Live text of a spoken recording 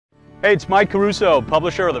Hey, it's Mike Caruso,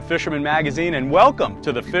 publisher of the Fisherman magazine, and welcome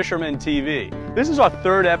to the Fisherman TV. This is our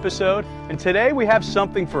third episode, and today we have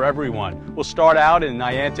something for everyone. We'll start out in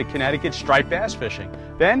Niantic, Connecticut, striped bass fishing.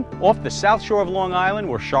 Then, off the south shore of Long Island,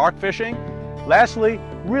 we're shark fishing. Lastly,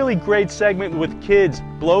 really great segment with kids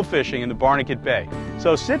blow fishing in the Barnegat Bay.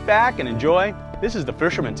 So sit back and enjoy. This is the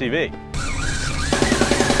Fisherman TV.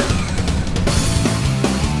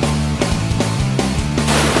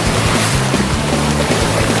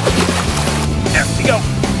 Go.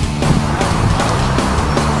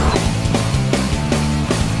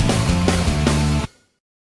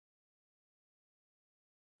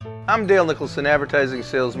 I'm Dale Nicholson, Advertising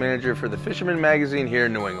Sales Manager for the Fisherman magazine here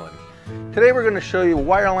in New England. Today we're going to show you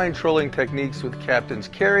wireline trolling techniques with Captains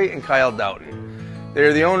Kerry and Kyle Doughton. They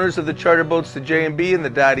are the owners of the charter boats the J&B and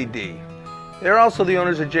the Dottie D. They are also the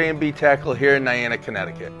owners of J&B Tackle here in Niantic,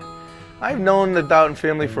 Connecticut. I've known the Doughton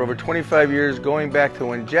family for over 25 years, going back to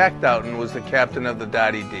when Jack Doughton was the captain of the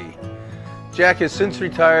Dottie D. Jack has since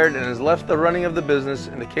retired and has left the running of the business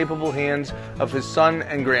in the capable hands of his son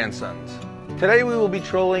and grandsons. Today we will be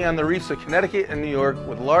trolling on the reefs of Connecticut and New York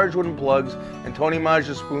with large wooden plugs and Tony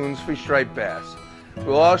Maja spoons for striped bass. We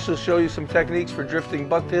will also show you some techniques for drifting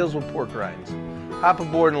bucktails with pork rinds. Hop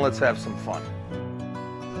aboard and let's have some fun.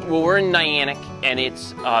 Well, we're in Niantic, and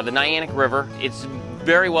it's the Niantic River. It's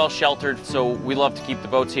very well sheltered, so we love to keep the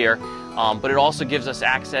boats here, but it also gives us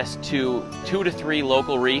access to 2 to 3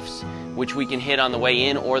 local reefs, which we can hit on the way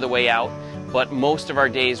in or the way out. But most of our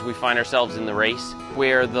days we find ourselves in the race,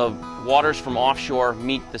 where the waters from offshore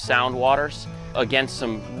meet the sound waters against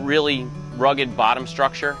some really rugged bottom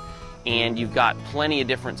structure, and you've got plenty of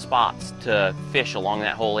different spots to fish along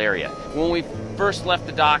that whole area. When we first left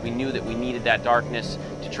the dock, we knew that we needed that darkness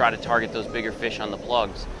to try to target those bigger fish on the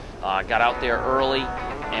plugs. Got out there early,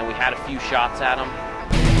 and we had a few shots at them.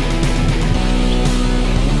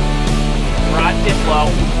 Rod tip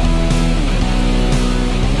low.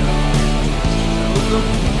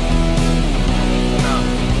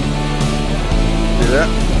 See that?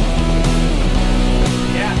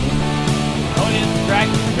 Yeah. Oh, it is. Drag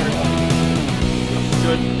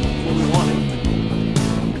good. What we wanted.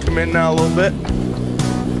 Come in now a little bit.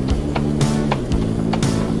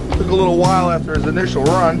 Took a little while after his initial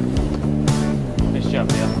run. Nice job,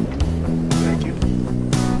 Dale. Thank you.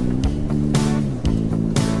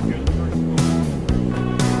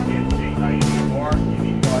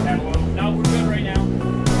 No, we're good right now.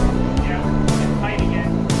 Yeah, it's tight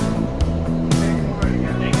again.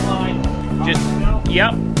 Take a line. Just,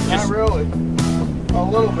 yep. Not really. A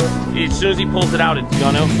little bit. As soon as he pulls it out, it's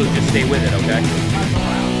gonna, so just stay with it, okay?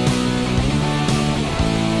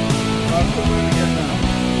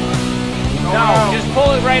 No, just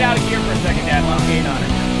pull it right out of gear for a second, Dad. Let him gain on it.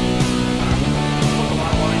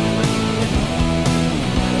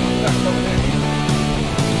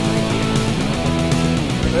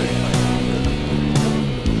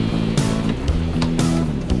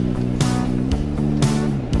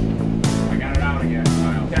 I got it out again.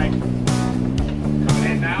 Okay.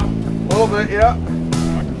 Coming in now? A little bit, yeah.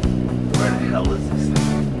 Where the hell is this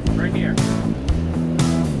thing? Right here.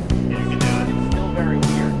 Yeah, you can do it. It's still very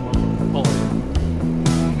weird. Pull it.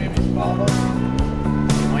 Maybe it's foul hook.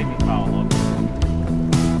 It might be foul hook.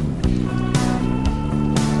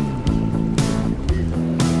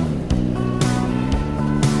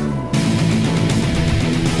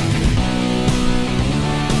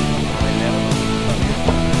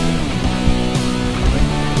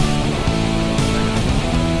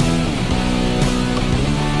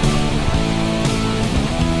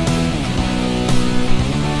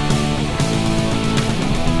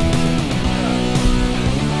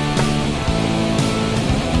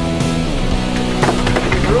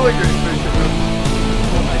 Really great fisherman.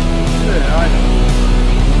 Yeah, I know.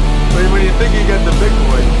 But when you think you get the big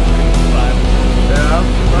boy, yeah,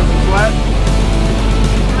 run some flat.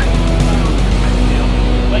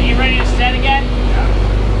 But you ready to set again? Yeah.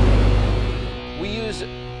 We use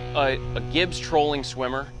a Gibbs trolling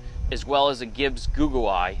swimmer as well as a Gibbs Goo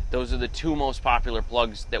Eye. Those are the 2 most popular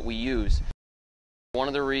plugs that we use. One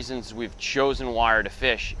of the reasons we've chosen wire to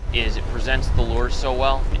fish is it presents the lures so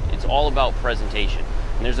well. It's all about presentation.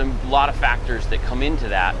 And there's a lot of factors that come into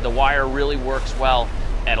that. The wire really works well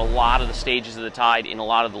at a lot of the stages of the tide in a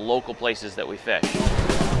lot of the local places that we fish.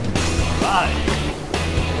 All right.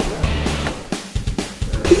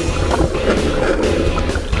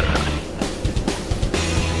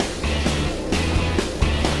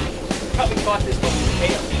 Probably caught this one with the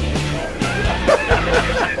tail.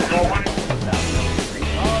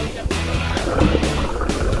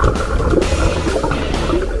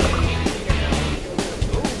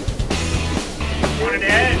 One in the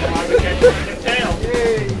head.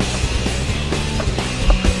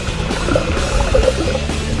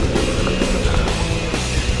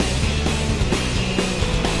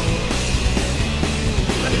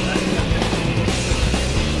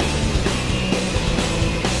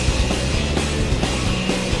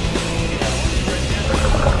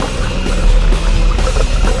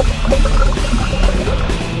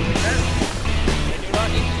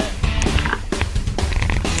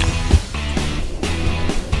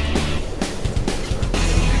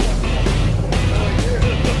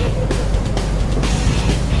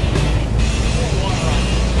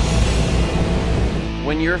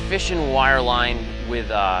 you're fishing wire line with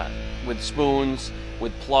spoons,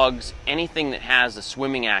 with plugs, anything that has a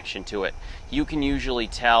swimming action to it, you can usually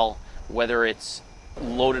tell whether it's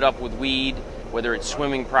loaded up with weed, whether it's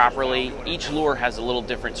swimming properly. Each lure has a little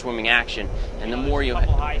different swimming action, and the more you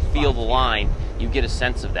feel the line, you get a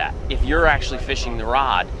sense of that. If you're actually fishing the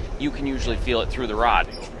rod, you can usually feel it through the rod.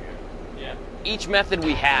 Each method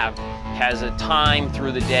we have has a time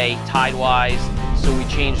through the day, tide-wise, so we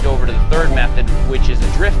changed over to the third method, which is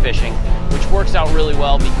a drift fishing, which works out really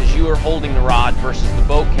well because you are holding the rod versus the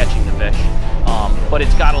boat catching the fish. But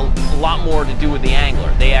it's got a lot more to do with the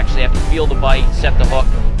angler. They actually have to feel the bite, set the hook.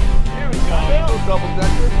 Here we go. Double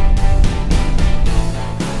decker.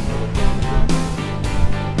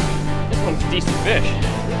 This one's a decent fish.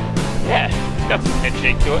 Yeah, it's got some head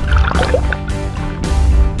shake to it.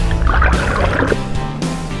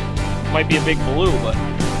 Might be a big blue, but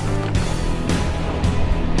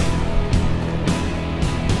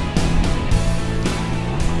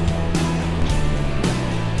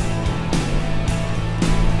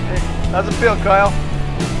how's it feel, Kyle?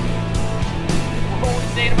 what were we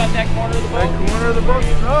saying about that corner of the boat? That corner of the boat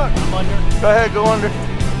sucks. I'm under. Go ahead, go under.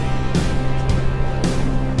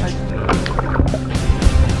 Nice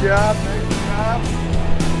job, nice job.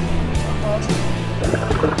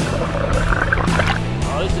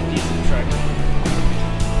 Oh, this is a decent striker.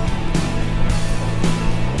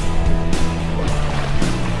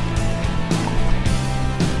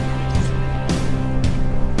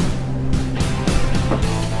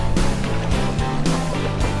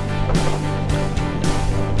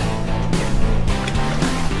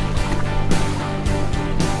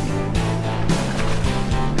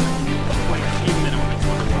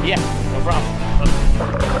 Yeah, no problem.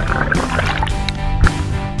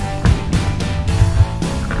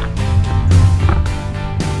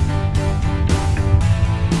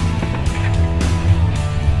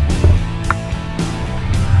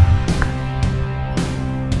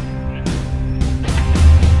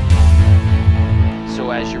 So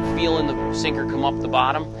as you're feeling the sinker come up the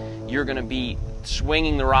bottom, you're going to be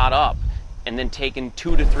swinging the rod up and then taking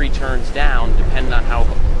 2 to 3 turns down, depending on how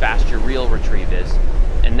fast your reel retrieve is.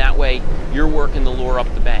 And that way, you're working the lure up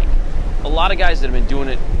the bank. A lot of guys that have been doing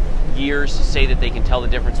it years say that they can tell the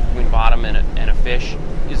difference between bottom and a fish.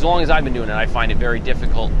 As long as I've been doing it, I find it very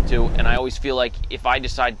difficult to, and I always feel like if I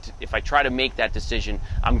try to make that decision,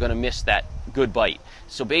 I'm gonna miss that good bite.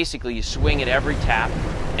 So basically, you swing at every tap,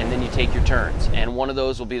 and then you take your turns. And one of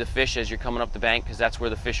those will be the fish as you're coming up the bank, because that's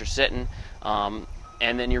where the fish are sitting, and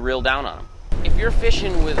then you reel down on them. If you're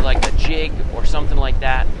fishing with like a jig or something like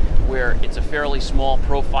that, where it's a fairly small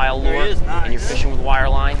profile lure and you're fishing with wire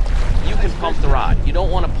line, you can pump the rod. You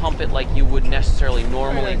don't want to pump it like you would necessarily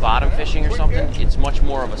normally bottom fishing or something. It's much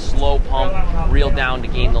more of a slow pump, reel down to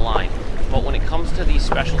gain the line. But when it comes to these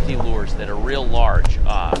specialty lures that are real large,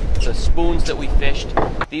 the spoons that we fished,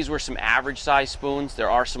 these were some average size spoons. There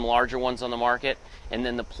are some larger ones on the market. And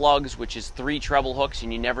then the plugs, which is 3 treble hooks,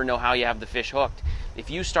 and you never know how you have the fish hooked. If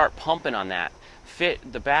you start pumping on that,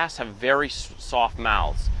 the bass have very soft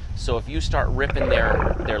mouths. So if you start ripping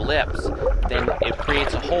their lips, then it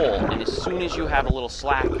creates a hole, and as soon as you have a little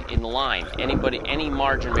slack in the line, any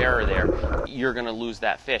margin of error there, you're gonna lose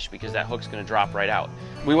that fish because that hook's gonna drop right out.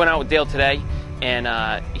 We went out with Dale today,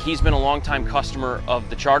 and he's been a longtime customer of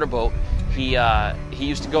the charter boat. He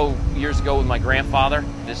used to go years ago with my grandfather.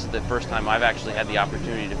 This is the first time I've actually had the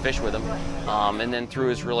opportunity to fish with him. And then through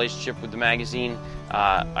his relationship with the magazine,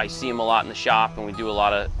 I see him a lot in the shop, and we do a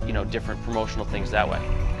lot of different promotional things that way.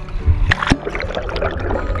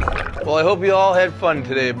 Well, I hope you all had fun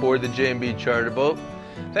today aboard the J&B charter boat.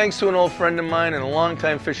 Thanks to an old friend of mine and a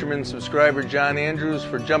longtime Fisherman subscriber, John Andrews,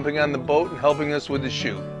 for jumping on the boat and helping us with the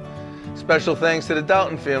shoot. Special thanks to the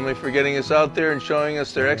Doughton family for getting us out there and showing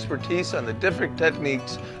us their expertise on the different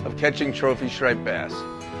techniques of catching trophy striped bass.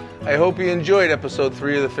 I hope you enjoyed episode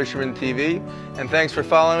 3 of the Fisherman TV, and thanks for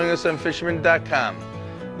following us on Fisherman.com.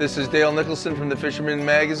 This is Dale Nicholson from the Fisherman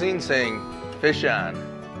magazine saying, fish on.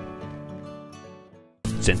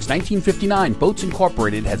 Since 1959, Boats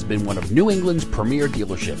Incorporated has been one of New England's premier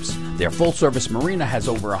dealerships. Their full-service marina has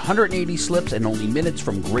over 180 slips and only minutes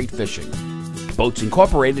from great fishing. Boats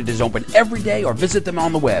Incorporated is open every day, or visit them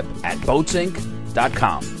on the web at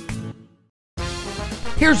boatsinc.com.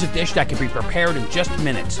 Here's a dish that can be prepared in just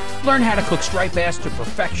minutes. Learn how to cook striped bass to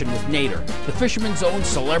perfection with Nader, the fisherman's own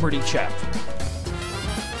celebrity chef.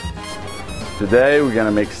 Today we're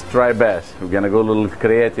gonna make striped bass. We're gonna go a little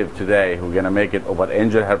creative today. We're gonna make it over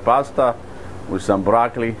angel hair pasta with some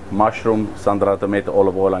broccoli, mushroom, sun-dried tomato,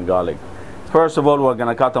 olive oil, and garlic. First of all, we're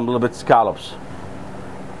gonna cut them a little bit scallops.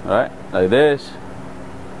 All right, like this,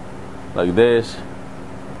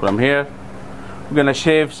 From here, we're gonna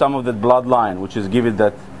shave some of that bloodline, which is give it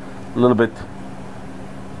that little bit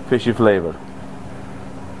fishy flavor.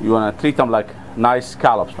 You wanna treat them like nice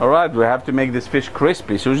scallops. All right, we have to make this fish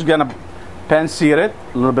crispy, so we're just gonna pan sear it,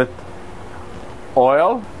 a little bit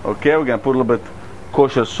oil. Okay, we're gonna put a little bit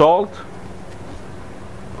kosher salt,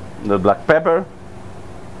 a little black pepper,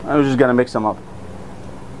 and we're just gonna mix them up.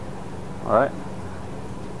 All right.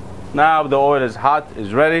 Now the oil is hot,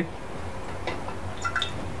 is ready.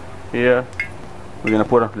 Here, we're gonna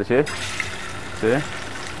put them. Let's see.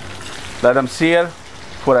 Let them sear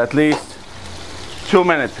for at least 2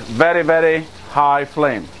 minutes. Very, very high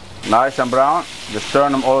flame. Nice and brown. Just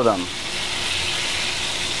turn them, all of them.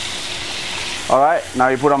 All right. Now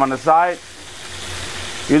you put them on the side.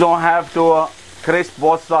 You don't have to crisp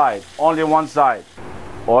both sides. Only one side.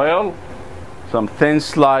 Oil. Some thin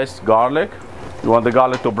sliced garlic. You want the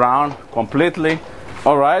garlic to brown completely.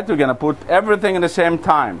 All right, we're gonna put everything in the same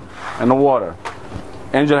time in the water.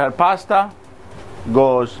 Angel hair pasta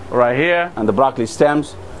goes right here, and the broccoli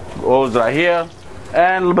stems goes right here,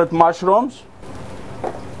 and a little bit mushrooms,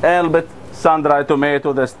 and a little bit sun-dried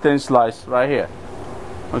tomato that's thin sliced right here.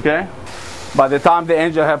 Okay? By the time the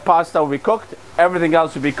angel hair pasta will be cooked, everything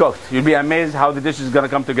else will be cooked. You'll be amazed how the dish is gonna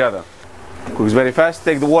come together. Cooks very fast.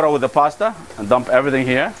 Take the water with the pasta and dump everything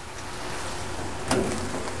here.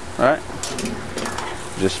 All right?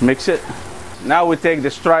 Just mix it. Now we take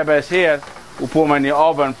the striped bass here, we put them in the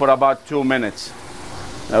oven for about 2 minutes.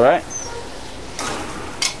 All right?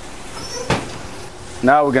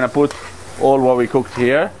 Now we're gonna put all what we cooked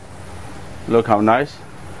here. Look how nice,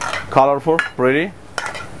 colorful, pretty.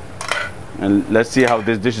 And let's see how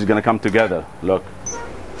this dish is gonna come together. Look.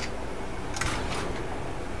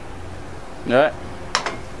 All right.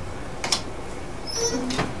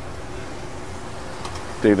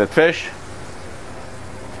 Take that fish,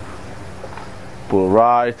 put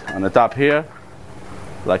right on the top here,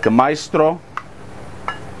 like a maestro.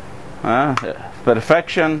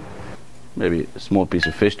 Perfection. Maybe a small piece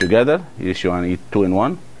of fish together. You just want to eat 2 in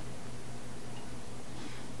 1.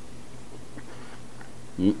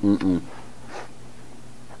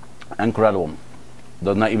 Incredible.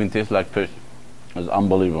 Does not even taste like fish. It's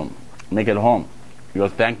unbelievable. Make it home. You'll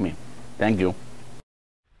thank me. Thank you.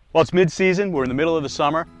 Well, it's mid-season, we're in the middle of the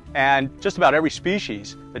summer, and just about every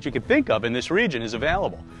species that you can think of in this region is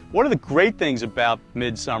available. One of the great things about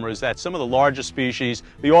midsummer is that some of the larger species,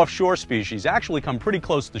 the offshore species, actually come pretty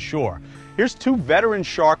close to shore. Here's 2 veteran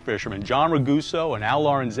shark fishermen, John Raguso and Al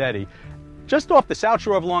Lorenzetti, just off the south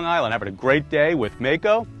shore of Long Island, having a great day with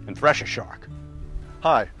Mako and Thresh a Shark.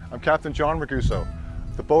 Hi, I'm Captain John Raguso,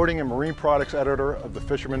 the boating and marine products editor of the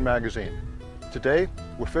Fisherman magazine. Today,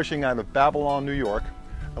 we're fishing out of Babylon, New York,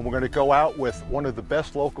 and we're going to go out with one of the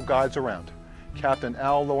best local guides around, Captain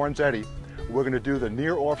Al Lorenzetti. We're going to do the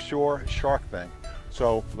near offshore shark thing.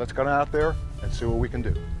 So let's go out there and see what we can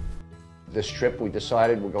do. This trip we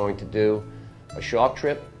decided we're going to do a shark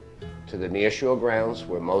trip to the near shore grounds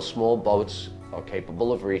where most small boats are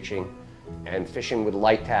capable of reaching, and fishing with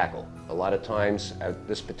light tackle. A lot of times at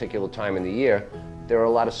this particular time in the year, there are a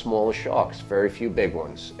lot of smaller sharks, very few big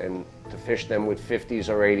ones, and to fish them with 50s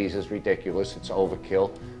or 80s is ridiculous, it's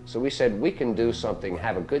overkill. So we said we can do something,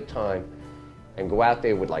 have a good time, and go out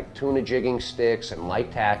there with like tuna jigging sticks and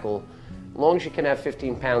light tackle. As long as you can have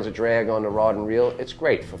 15 pounds of drag on the rod and reel, it's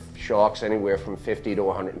great for sharks anywhere from 50 to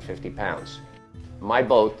 150 pounds. My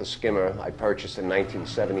boat, the Skimmer, I purchased in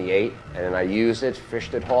 1978, and I used it,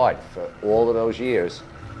 fished it hard for all of those years.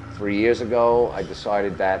 3 years ago, I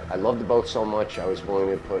decided that I loved the boat so much, I was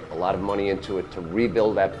willing to put a lot of money into it to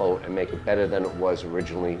rebuild that boat and make it better than it was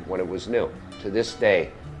originally when it was new. To this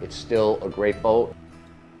day, it's still a great boat.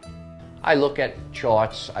 I look at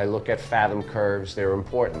charts, I look at fathom curves, they're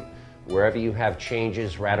important. Wherever you have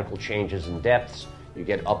changes, radical changes in depths, you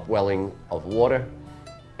get upwelling of water,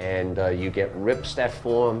 and you get rips that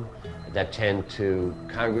form that tend to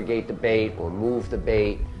congregate the bait or move the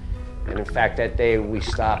bait. And in fact, that day we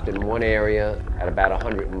stopped in one area at about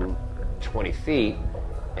 120 feet,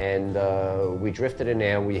 and we drifted in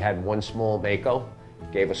there. We had one small Mako,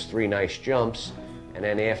 gave us 3 nice jumps, and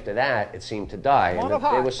then after that, it seemed to die. And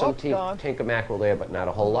there was some tinker mackerel there, but not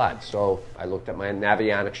a whole lot. So I looked at my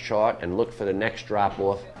Navionics chart and looked for the next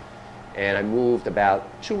drop-off, and I moved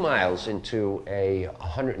about 2 miles into a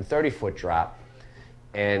 130-foot drop,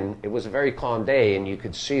 and it was a very calm day, and you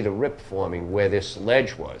could see the rip forming where this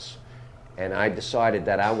ledge was. And I decided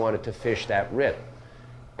that I wanted to fish that rip.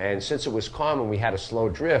 And since it was calm and we had a slow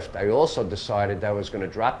drift, I also decided that I was going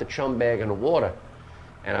to drop the chum bag in the water,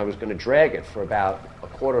 and I was going to drag it for about a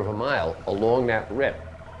quarter of a mile along that rip.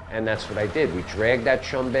 And that's what I did. We dragged that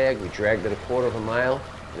chum bag, we dragged it a quarter of a mile,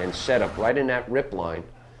 and set up right in that rip line.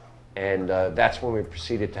 And that's when we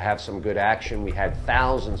proceeded to have some good action. We had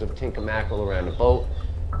thousands of tinker mackerel around the boat.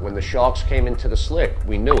 When the sharks came into the slick,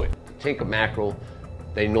 we knew it. Tinker mackerel,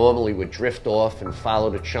 they normally would drift off and follow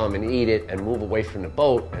the chum and eat it and move away from the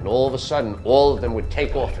boat, and all of a sudden, all of them would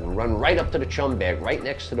take off and run right up to the chum bag, right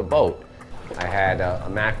next to the boat. I had a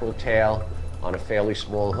mackerel tail on a fairly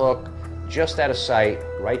small hook, just out of sight,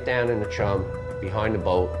 right down in the chum, behind the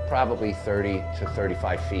boat, probably 30 to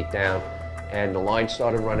 35 feet down. And the line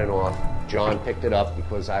started running off. John picked it up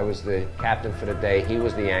because I was the captain for the day. He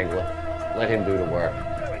was the angler. Let him do the work.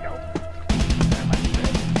 There we go.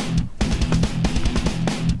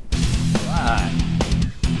 All right.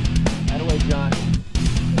 That away, John.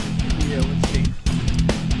 Here, let's see.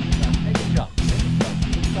 Make a jump.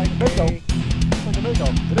 Looks like a minnow. Looks like a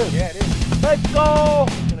minnow. It is. Yeah, it is. Let's go!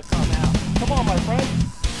 It's gonna come out. Come on, my friend.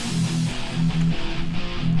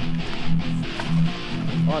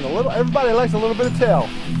 On a little, everybody likes a little bit of tail.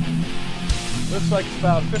 Looks like it's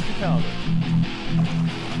about 50 pounder.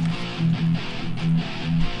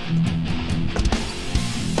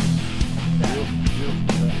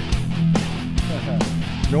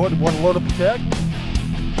 You know what? Want to load up the tag?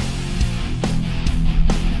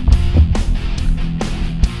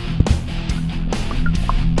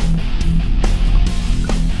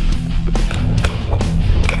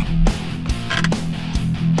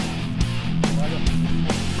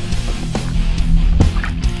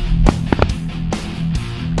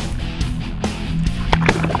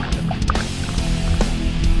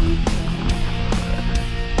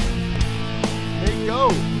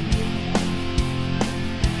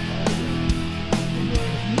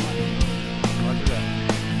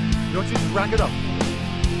 Don't you just rack it up.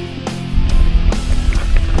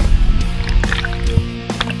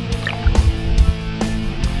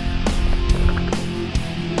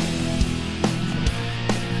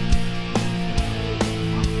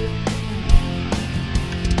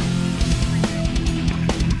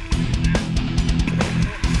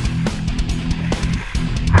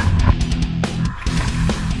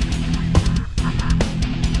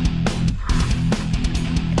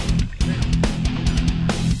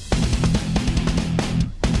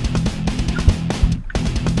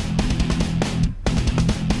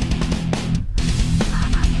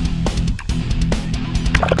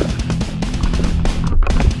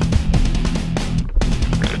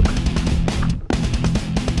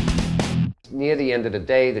 Near the end of the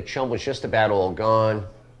day, the chum was just about all gone.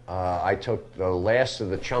 I took the last of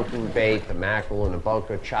the chunking bait, the mackerel and the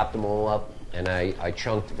bunker, chopped them all up, and I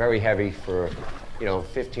chunked very heavy for,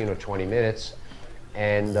 15 or 20 minutes.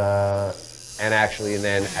 And actually, and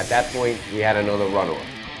then at that point, we had another runoff.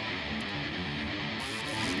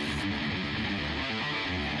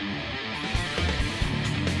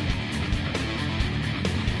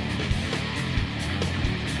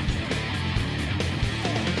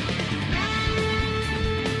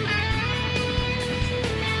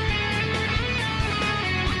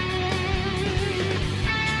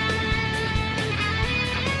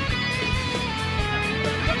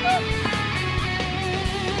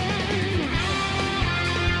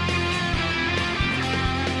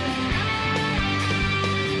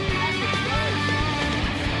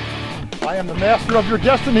 I am the master of your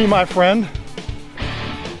destiny, my friend.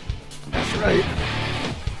 That's right.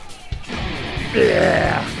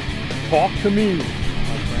 Yeah. Talk to me, my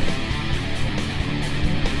friend.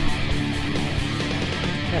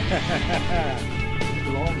 You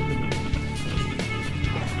belong to me.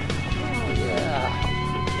 Oh, yeah.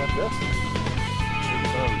 Got this?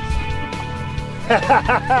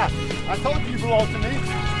 I told you belong to me.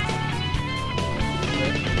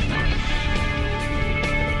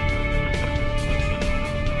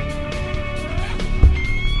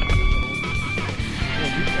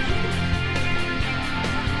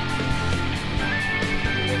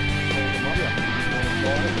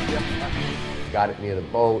 Got it near the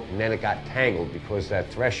boat, and then it got tangled because that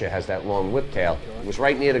thresher has that long whip tail. It was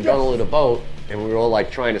right near the gunnel of the boat, and we were all like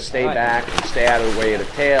trying to stay back and stay out of the way of the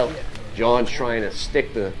tail. John's trying to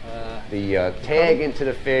stick the tag into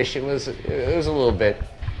the fish. It was a little bit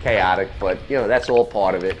chaotic, but that's all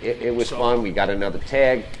part of it. It was fun. We got another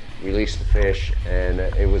tag, released the fish, and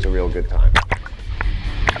it was a real good time.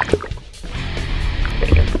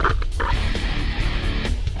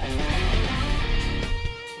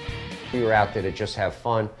 We were out there to just have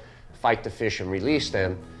fun, fight the fish and release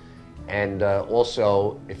them. And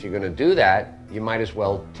also, if you're going to do that, you might as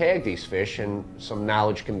well tag these fish, and some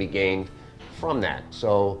knowledge can be gained from that.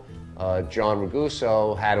 So John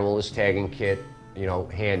Raguso had all his tagging kit,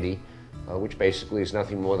 handy, which basically is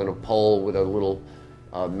nothing more than a pole with a little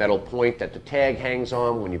a metal point that the tag hangs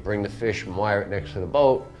on. When you bring the fish and wire it next to the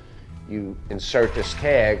boat, you insert this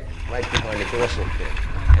tag right behind the dorsal fin.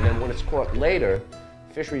 And then when it's caught later,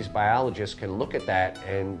 fisheries biologists can look at that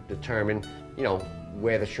and determine, you know,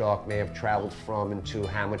 where the shark may have traveled from and to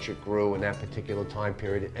how much it grew in that particular time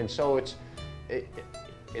period. And so it's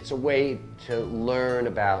a way to learn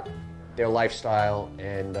about their lifestyle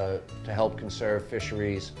and to help conserve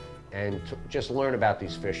fisheries and to just learn about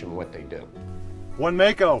these fish and what they do. One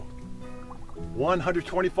Mako,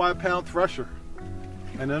 125-pound thresher,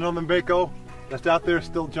 and another Mako that's out there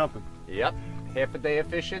still jumping. Yep, half a day of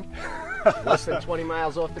fishing, less than 20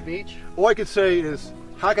 miles off the beach. All I could say is,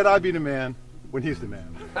 how could I be the man when he's the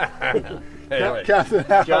man? Hey, Captain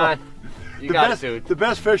John, you got it, dude. The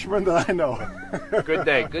best fisherman that I know. Good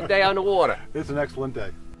day on the water. It's an excellent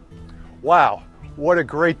day. Wow, what a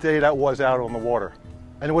great day that was out on the water.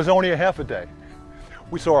 And it was only a half a day.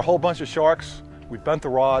 We saw a whole bunch of sharks, we bent the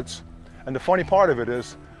rods, and the funny part of it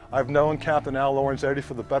is, I've known Captain Al Lorenzetti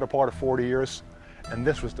for the better part of 40 years, and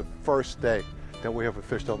this was the first day that we ever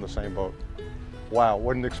fished on the same boat. Wow,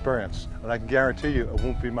 what an experience, and I can guarantee you it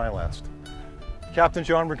won't be my last. Captain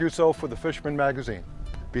John Raguso for the Fisherman magazine.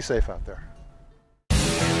 Be safe out there.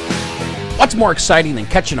 What's more exciting than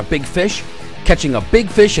catching a big fish? Catching a big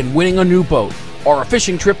fish and winning a new boat, or a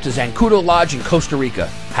fishing trip to Zancudo Lodge in Costa Rica.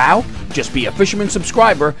 How? Just be a Fisherman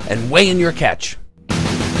subscriber and weigh in your catch.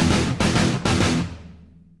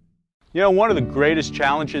 You know, one of the greatest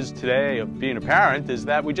challenges today of being a parent is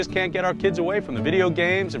that we just can't get our kids away from the video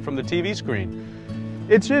games and from the TV screen.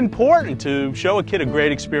 It's important to show a kid a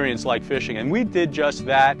great experience like fishing, and we did just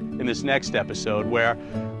that in this next episode, where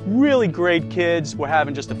really great kids were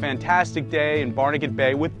having just a fantastic day in Barnegat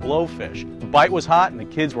Bay with blowfish. The bite was hot and the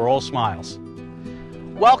kids were all smiles.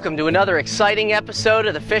 Welcome to another exciting episode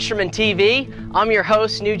of the Fisherman TV. I'm your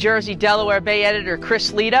host, New Jersey Delaware Bay editor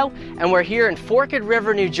Chris Lito, and we're here in Forked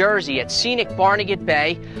River, New Jersey at scenic Barnegat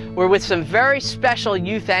Bay. We're with some very special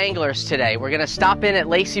youth anglers today. We're going to stop in at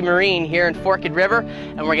Lacey Marine here in Forked River,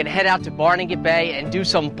 and we're going to head out to Barnegat Bay and do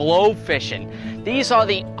some blow fishing. These are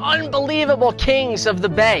the unbelievable kings of the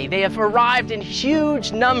bay. They have arrived in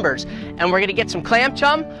huge numbers, and we're going to get some clam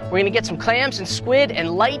chum, we're going to get some clams and squid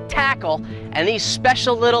and light tackle, and these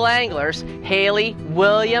special little anglers, Haley,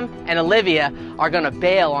 William, and Olivia, are going to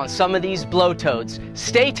bail on some of these blow toads.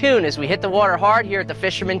 Stay tuned as we hit the water hard here at the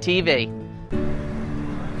Fisherman TV.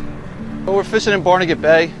 Well, we're fishing in Barnegat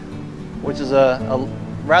Bay, which is a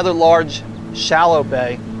rather large, shallow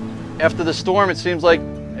bay. After the storm, it seems like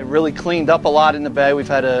it really cleaned up a lot in the bay. We've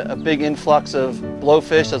had a big influx of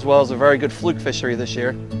blowfish as well as a very good fluke fishery this year.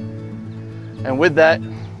 And with that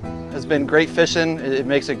has been great fishing. It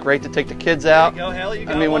makes it great to take the kids out.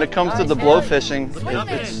 I mean, when it comes to the blow fishing,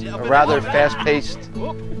 it's a rather fast-paced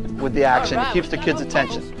with the action. It keeps the kids'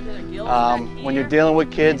 attention. When you're dealing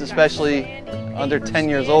with kids, especially under 10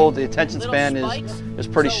 years old, the attention span is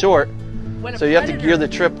pretty short. So you have to gear the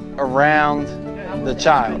trip around the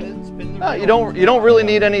child. You don't really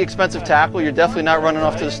need any expensive tackle. You're definitely not running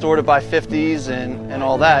off to the store to buy 50s and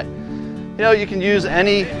all that. You know, you can use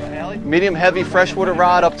any medium heavy freshwater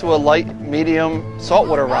rod up to a light medium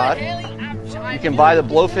saltwater rod. You can buy the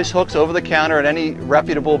blowfish hooks over the counter at any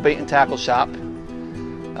reputable bait and tackle shop.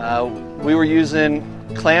 We were using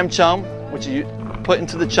clam chum, which you put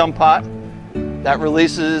into the chum pot. That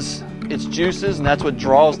releases its juices, and that's what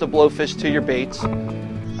draws the blowfish to your baits.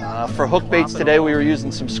 For hook baits today, we were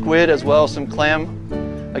using some squid as well as some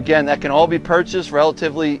clam. Again, that can all be purchased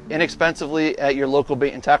relatively inexpensively at your local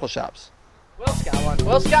bait and tackle shops. Will's got one.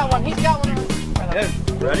 Will's got one. He's got one. Yeah,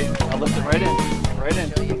 ready? I'll lift it right in. Right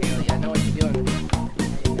in. Show you, Haley. I know what you're doing.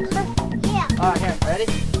 Yeah. All right, here. Ready?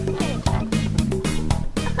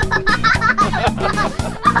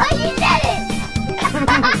 Oh, you did it!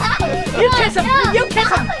 You kiss him! You kiss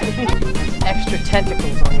him! Extra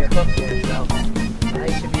tentacles on your hook here, so now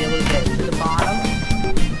you should be able to get to the bottom.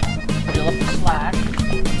 Fill up the slack.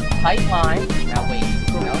 Tight line. Now wait.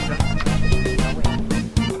 Now wait.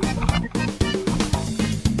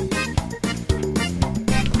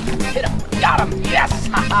 Hit him! Got him! Yes!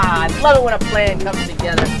 Haha! I love it when a plan comes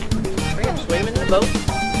together. Bring him, swim him into the boat.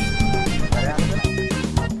 Let it out.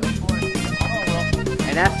 Go for it.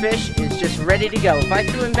 And that fish is just ready to go. If I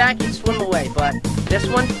threw him back, he'd swim away. But this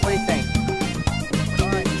one, what do you think?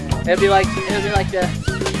 It'd be like the.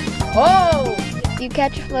 Oh! You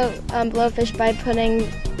catch blowfish by putting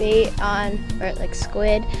bait on, or like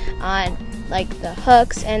squid on like the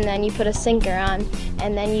hooks, and then you put a sinker on,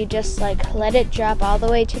 and then you just like let it drop all the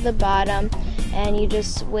way to the bottom, and you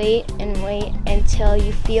just wait and wait until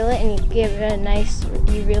you feel it, and you give it a nice,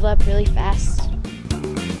 you reel up really fast.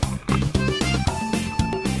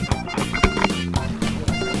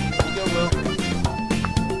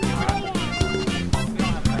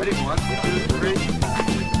 3.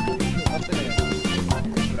 Up and in.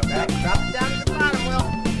 Drop it down to the bottom, Will.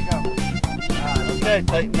 There you go. Okay,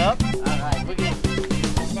 tighten up. Alright, look at it.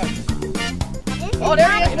 Oh,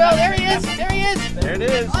 there he is, Will. There he is. There he is. There it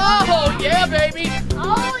is. Oh, yeah, baby.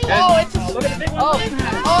 Oh, yeah. Oh, it's a... Look at the big one.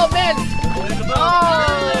 Oh, man. Oh.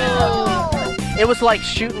 It was like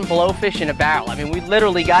shooting blowfish in a barrel. I mean, we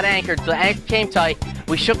literally got anchored. The anchor came tight.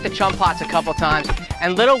 We shook the chum pots a couple times.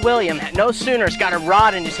 And little William, no sooner has got a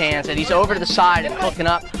rod in his hands and he's over to the side and hooking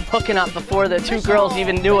up before the two girls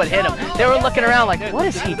even knew what hit him. They were looking around like, what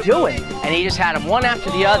is he doing? And he just had them one after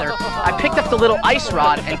the other. I picked up the little ice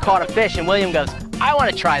rod and caught a fish, and William goes, I want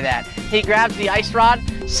to try that. He grabs the ice rod,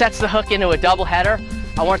 sets the hook into a double header.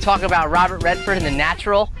 I want to talk about Robert Redford and the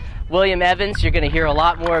natural. William Evans, you're going to hear a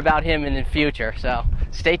lot more about him in the future, so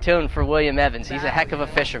stay tuned for William Evans. He's a heck of a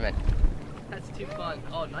fisherman. That's too fun.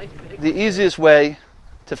 Oh, nice big. The easiest way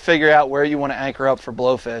to figure out where you want to anchor up for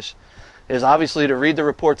blowfish is obviously to read the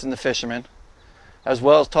reports in the Fisherman, as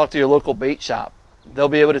well as talk to your local bait shop. They'll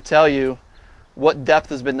be able to tell you what depth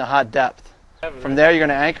has been the hot depth. From there, you're going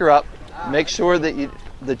to anchor up, make sure that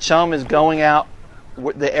the chum is going out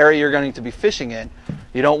the area you're going to be fishing in.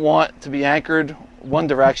 You don't want to be anchored one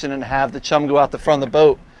direction and have the chum go out the front of the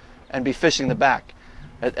boat and be fishing the back.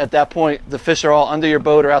 At that point, the fish are all under your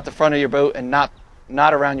boat or out the front of your boat and not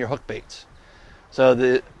around your hook baits. So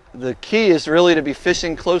the key is really to be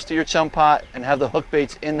fishing close to your chum pot and have the hook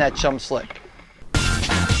baits in that chum slick.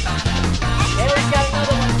 Harry's got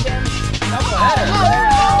another one, Tim.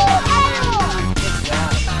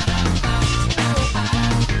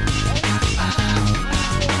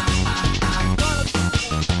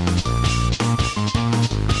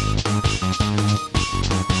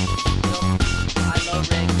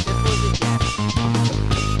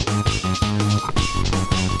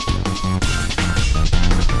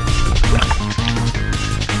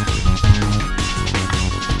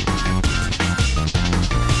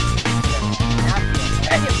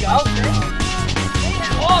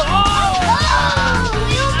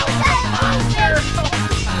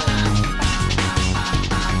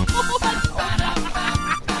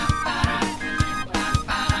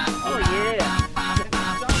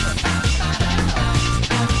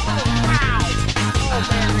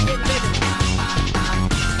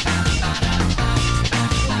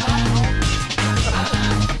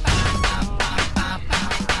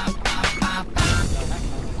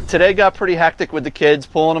 Today got pretty hectic with the kids,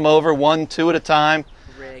 pulling them over 1, 2 at a time.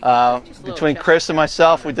 Between Chris and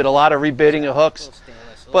myself, we did a lot of rebidding of hooks.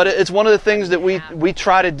 But it's one of the things that we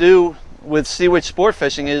try to do with Sea Witch sport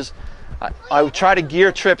fishing is I try to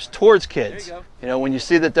gear trips towards kids. You know, when you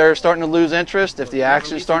see that they're starting to lose interest, if the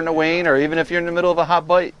action is starting to wane, or even if you're in the middle of a hot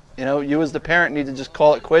bite, you know, you as the parent need to just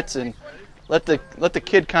call it quits and let the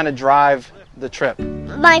kid kind of drive the trip.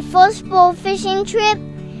 My first bow fishing trip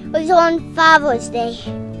was on Father's Day.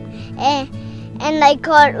 And I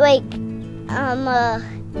caught like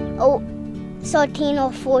 13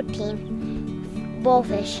 or 14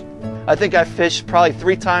 bowfish. I think I fish probably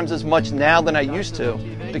 3 times as much now than I used to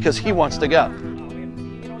because he wants to go.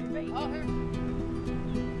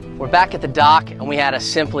 We're back at the dock and we had a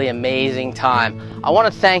simply amazing time. I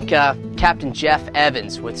want to thank Captain Jeff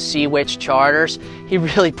Evans with Sea Witch Charters. He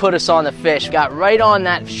really put us on the fish. Got right on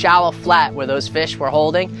that shallow flat where those fish were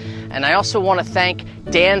holding. And I also want to thank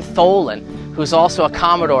Dan Tholen, who's also a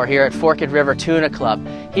Commodore here at Forked River Tuna Club.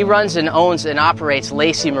 He runs and owns and operates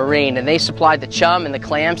Lacey Marine, and they supplied the chum and the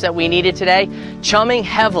clams that we needed today. Chumming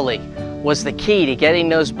heavily was the key to getting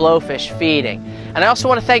those blowfish feeding. And I also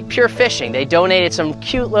want to thank Pure Fishing. They donated some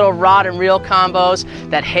cute little rod and reel combos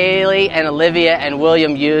that Haley and Olivia and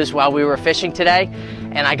William used while we were fishing today.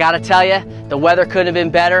 And I gotta tell you, the weather couldn't have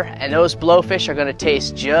been better, and those blowfish are gonna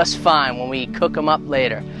taste just fine when we cook them up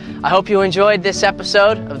later. I hope you enjoyed this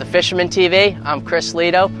episode of the Fisherman TV. I'm Chris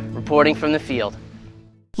Lido, reporting from the field.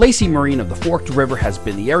 Lacey Marine of the Forked River has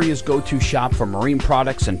been the area's go-to shop for marine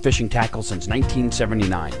products and fishing tackle since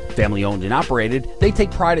 1979. Family owned and operated, they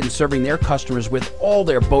take pride in serving their customers with all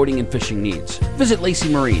their boating and fishing needs. Visit Lacey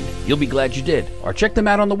Marine. You'll be glad you did. Or check them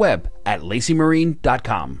out on the web at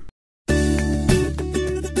laceymarine.com.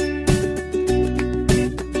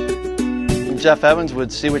 Jeff Evans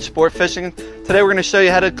with Sea Witch Sport Fishing. Today we're going to show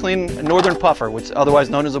you how to clean a northern puffer, which is otherwise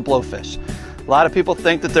known as a blowfish. A lot of people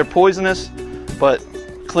think that they're poisonous, but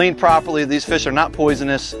cleaned properly, these fish are not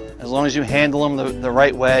poisonous. As long as you handle them the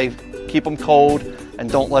right way, keep them cold,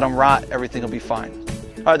 and don't let them rot, everything will be fine.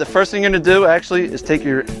 All right, the first thing you're going to do actually is take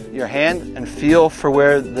your hand and feel for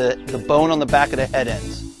where the bone on the back of the head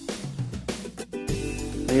ends.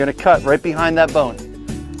 And you're going to cut right behind that bone.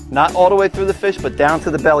 Not all the way through the fish, but down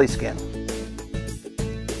to the belly skin.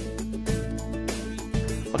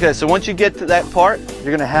 Okay, so once you get to that part, you're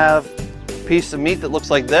gonna have a piece of meat that looks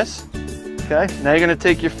like this. Okay, now you're gonna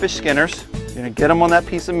take your fish skinners, you're gonna get them on that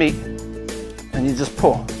piece of meat, and you just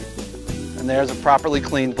pull. And there's a properly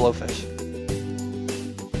cleaned blowfish.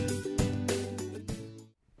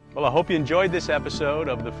 Well, I hope you enjoyed this episode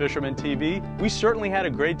of the Fisherman TV. We certainly had a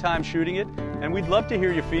great time shooting it, and we'd love to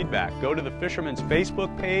hear your feedback. Go to the Fisherman's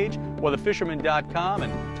Facebook page or thefisherman.com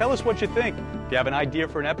and tell us what you think. If you have an idea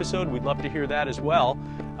for an episode, we'd love to hear that as well.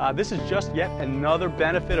 This is just yet another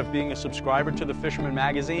benefit of being a subscriber to the Fisherman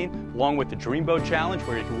magazine, along with the Dreamboat Challenge,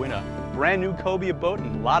 where you can win a brand new cobia boat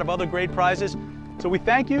and a lot of other great prizes. So we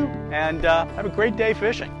thank you, and have a great day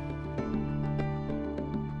fishing.